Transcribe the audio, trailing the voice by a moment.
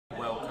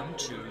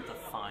welcome to the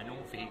final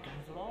vegan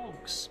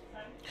vlogs.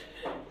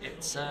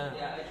 It's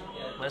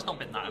well, it's not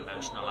been that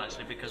emotional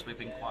actually because we've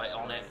been quite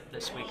on it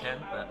this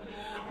weekend, but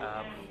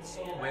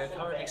we're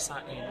currently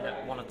sat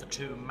in one of the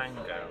two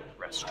mango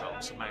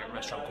restaurants, a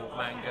restaurant called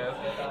Mango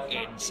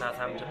in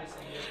Southampton,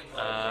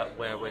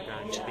 where we're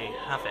going to be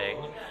having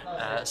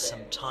some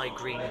Thai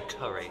green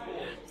curry.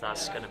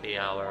 That's going to be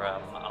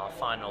our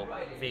final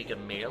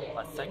vegan meal,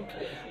 I think,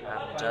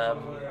 and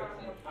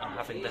I'm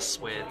having this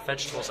with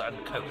vegetables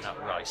and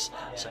coconut rice.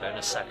 So in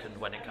a second,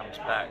 when it comes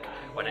back,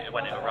 when it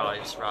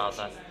arrives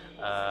rather,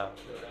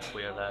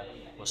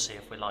 we'll see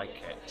if we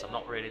like it. So I'm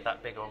not really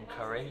that big on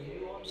curry.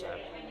 So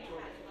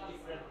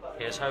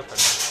here's hoping.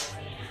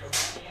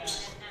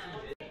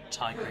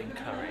 Thai green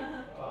curry.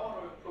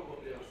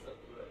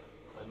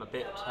 I'm a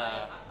bit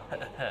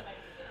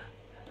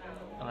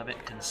I'm a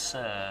bit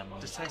concerned.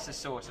 Just taste the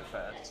sauce at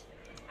first.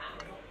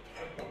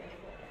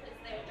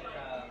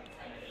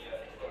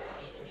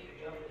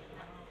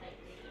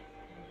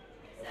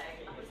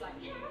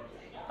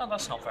 Oh,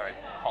 that's not very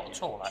hot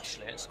at all,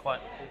 actually. It's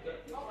quite...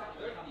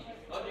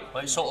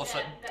 Well, it's sort of...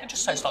 It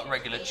just tastes like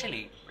regular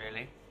chilli,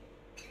 really.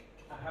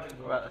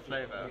 What about the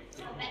flavour?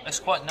 It's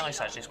quite nice,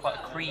 actually. It's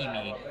quite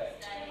creamy.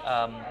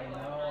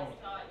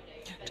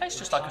 It tastes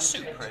just like a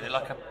soup, really,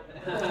 like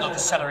a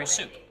celery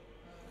soup.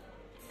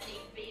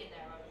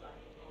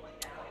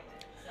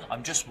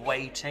 I'm just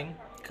waiting,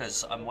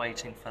 because I'm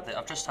waiting for the...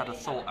 I've just had a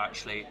thought,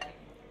 actually.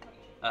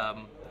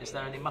 Is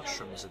there any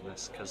mushrooms in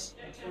this? Because...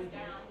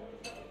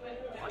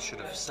 I should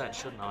have said,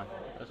 shouldn't I?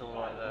 That's all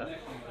right there.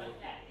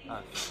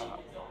 Oh,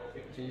 fuck.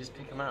 Did you just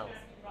pick them out?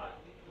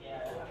 Yeah,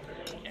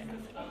 I think you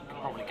can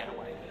probably get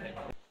away with it.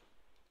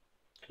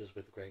 It was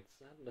with great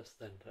sadness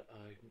then that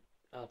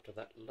after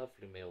that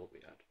lovely meal that we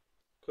had,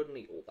 couldn't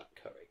eat all that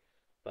curry,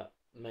 but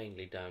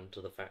mainly down to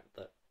the fact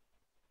that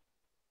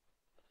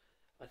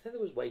I think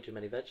there was way too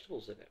many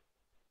vegetables in it,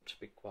 to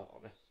be quite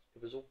honest.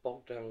 It was all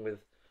bogged down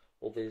with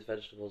all these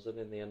vegetables, and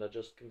in the end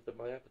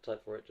my appetite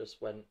for it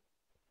just went.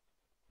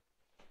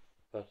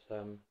 But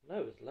no,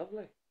 it was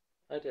lovely.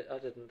 I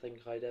didn't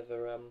think I'd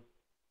ever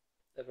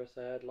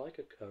say I'd like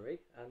a curry,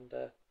 and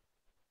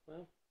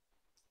well,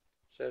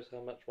 shows how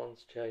much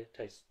one's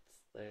tastes.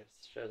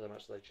 Shows how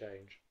much they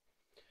change.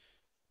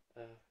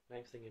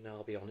 Next thing you know,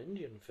 I'll be on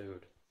Indian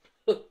food.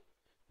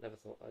 Never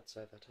thought I'd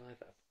say that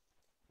either.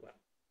 Well,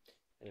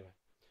 anyway,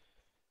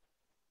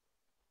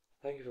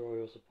 thank you for all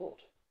your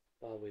support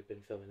while we've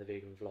been filming the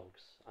vegan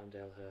vlogs. I'm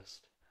Dale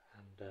Hurst,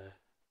 and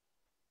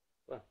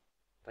well,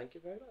 thank you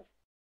very much.